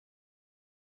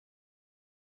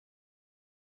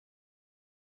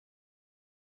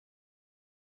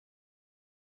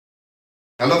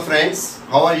Hello friends,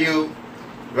 how are you?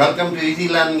 Welcome to Easy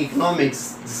Learning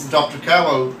Economics. This is Dr.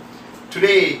 Carol.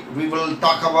 Today we will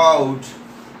talk about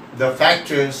the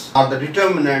factors or the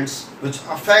determinants which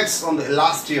affects on the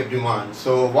elasticity of demand.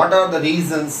 So what are the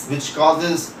reasons which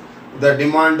causes the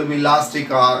demand to be elastic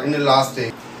or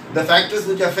inelastic? The factors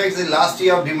which affects the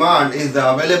elasticity of demand is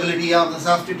the availability of the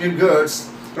substitute goods,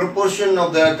 proportion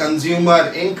of the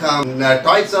consumer income, the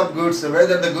types of goods,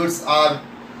 whether the goods are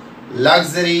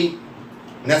luxury,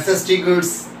 necessity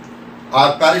goods,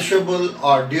 or perishable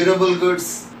or durable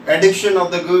goods, addiction of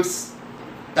the goods,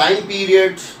 time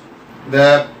period,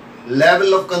 the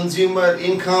level of consumer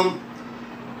income,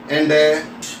 and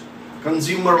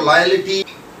consumer loyalty.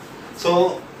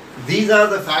 So these are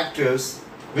the factors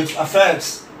which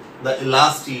affects the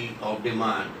elasticity of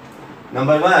demand.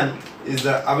 Number one is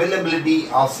the availability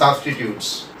of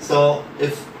substitutes. So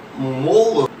if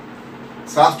more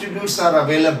substitutes are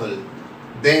available,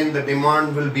 then the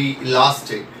demand will be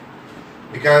elastic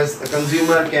because the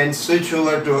consumer can switch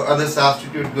over to other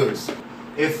substitute goods.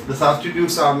 If the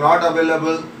substitutes are not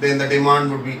available, then the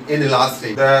demand would be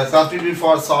inelastic. The substitute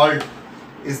for salt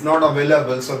is not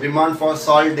available, so demand for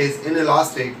salt is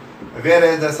inelastic,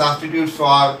 whereas the substitutes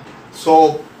for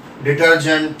soap,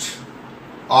 detergent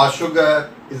or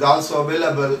sugar is also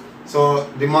available, so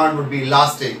demand would be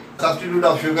elastic. Substitute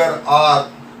of sugar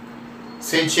or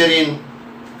saccharin,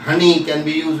 honey can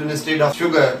be used instead of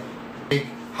sugar.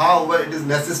 However, it is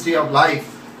necessity of life,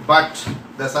 but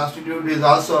the substitute is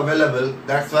also available.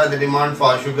 That's why the demand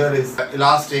for sugar is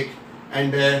elastic.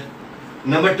 And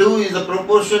number two is the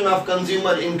proportion of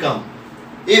consumer income.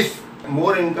 If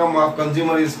more income of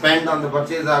consumer is spent on the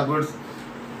purchase of goods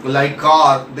like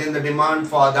car, then the demand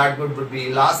for that good would be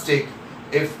elastic.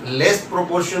 If less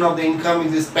proportion of the income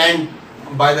is spent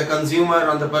by the consumer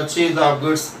on the purchase of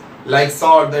goods like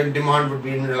salt, then demand would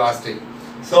be inelastic.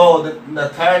 So the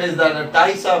third is that the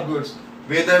types of goods,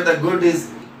 whether the good is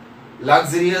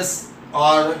luxurious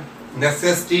or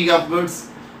necessity of goods,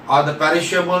 or the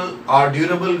perishable or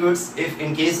durable goods. If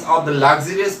in case of the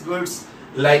luxurious goods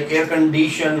like air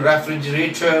condition,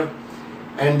 refrigerator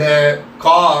and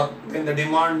car, then the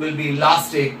demand will be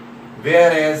elastic,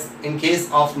 whereas in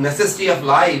case of necessity of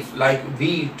life like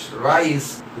wheat,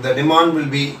 rice, the demand will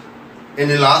be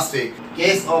inelastic.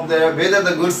 Case of whether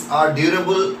the goods are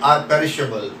durable or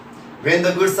perishable. When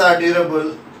the goods are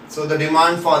durable, so the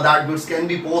demand for that goods can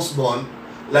be postponed,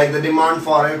 like the demand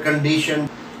for air condition,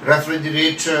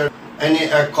 refrigerator, any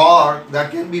car,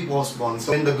 that can be postponed.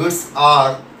 So when the goods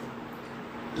are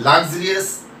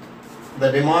luxurious,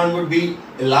 the demand would be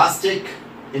elastic.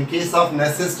 In case of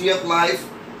necessity of life,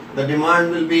 the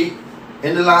demand will be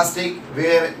inelastic.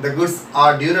 Where the goods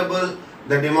are durable,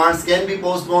 the demands can be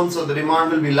postponed, so the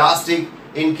demand will be elastic.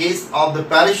 In case of the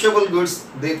perishable goods,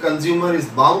 the consumer is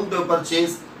bound to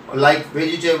purchase like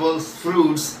vegetables,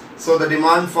 fruits, so the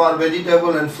demand for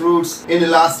vegetable and fruits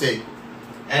inelastic.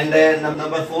 And then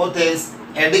number fourth is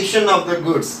addiction of the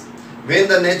goods. When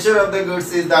the nature of the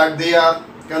goods is that they are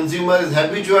consumer is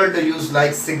habitual to use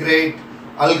like cigarette,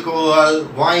 alcohol,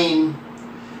 wine,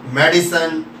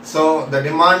 medicine, so the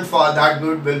demand for that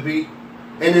good will be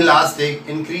inelastic.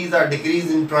 Increase or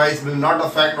decrease in price will not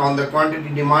affect on the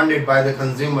quantity demanded by the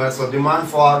consumer, so demand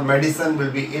for medicine will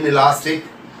be inelastic.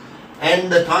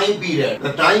 And the time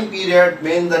period,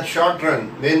 when the short run,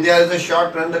 when there is a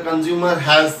short run, the consumer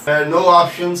has no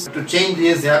options to change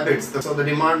his habits, so the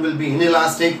demand will be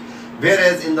inelastic.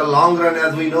 Whereas in the long run,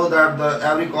 as we know that the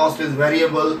every cost is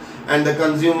variable and the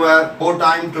consumer more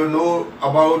time to know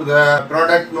about the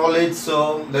product knowledge,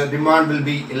 so the demand will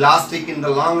be elastic in the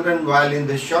long run, while in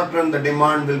the short run the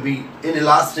demand will be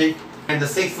inelastic. And the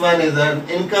sixth one is the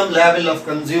income level of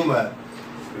consumer.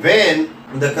 When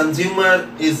the consumer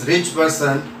is rich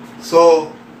person,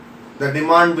 so the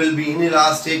demand will be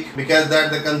inelastic because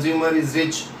that the consumer is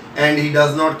rich and he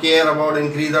does not care about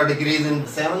increase or decrease. In the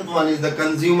seventh one is the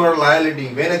consumer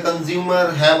loyalty. When a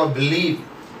consumer have a belief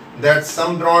that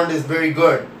some brand is very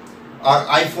good or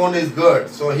iPhone is good,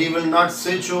 so he will not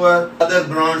switch over other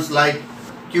brands like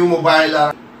Q-Mobile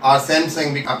or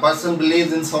Samsung. A person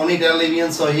believes in Sony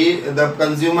television, so the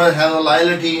consumer has a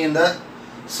loyalty in the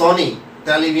Sony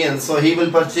television, so he will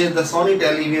purchase the Sony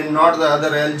television, not the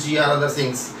other LG or other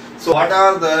things. So what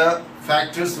are the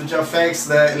factors which affects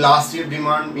the elasticity of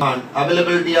demand?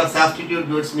 Availability of substitute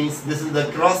goods means this is the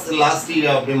cross elasticity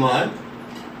of demand,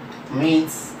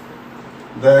 means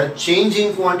the change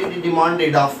in quantity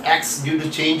demanded of X due to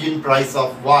change in price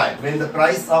of Y. When the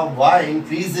price of Y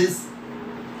increases,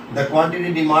 the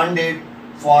quantity demanded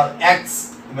for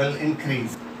X will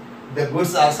increase. The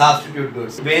goods are substitute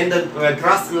goods. When the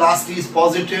cross elasticity is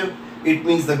positive, it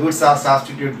means the goods are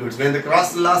substitute goods. When the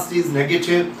cross elasticity is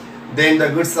negative, then the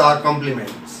goods are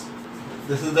complements.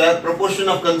 This is the proportion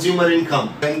of consumer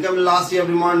income. The income elasticity of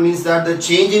demand means that the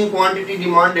change in quantity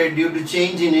demanded due to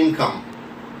change in income.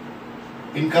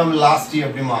 Income elasticity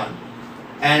of demand.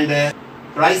 And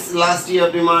price elasticity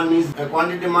of demand means the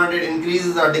quantity demanded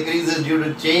increases or decreases due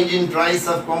to change in price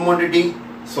of commodity.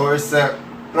 So it's a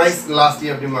price elasticity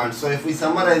of demand. So if we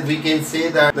summarize, we can say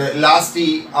that the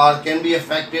elasticity can be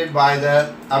affected by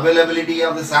the availability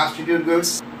of the substitute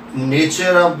goods,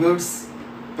 nature of goods,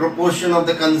 proportion of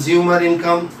the consumer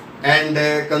income, and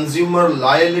consumer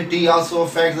loyalty also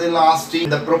affects the elasticity.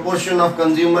 The proportion of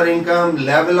consumer income,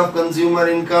 level of consumer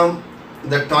income,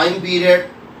 the time period,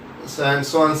 and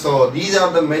so on. So these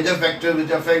are the major factors which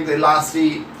affect the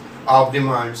elasticity of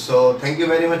demand. So thank you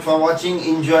very much for watching.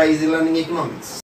 Enjoy Easy Learning Economics.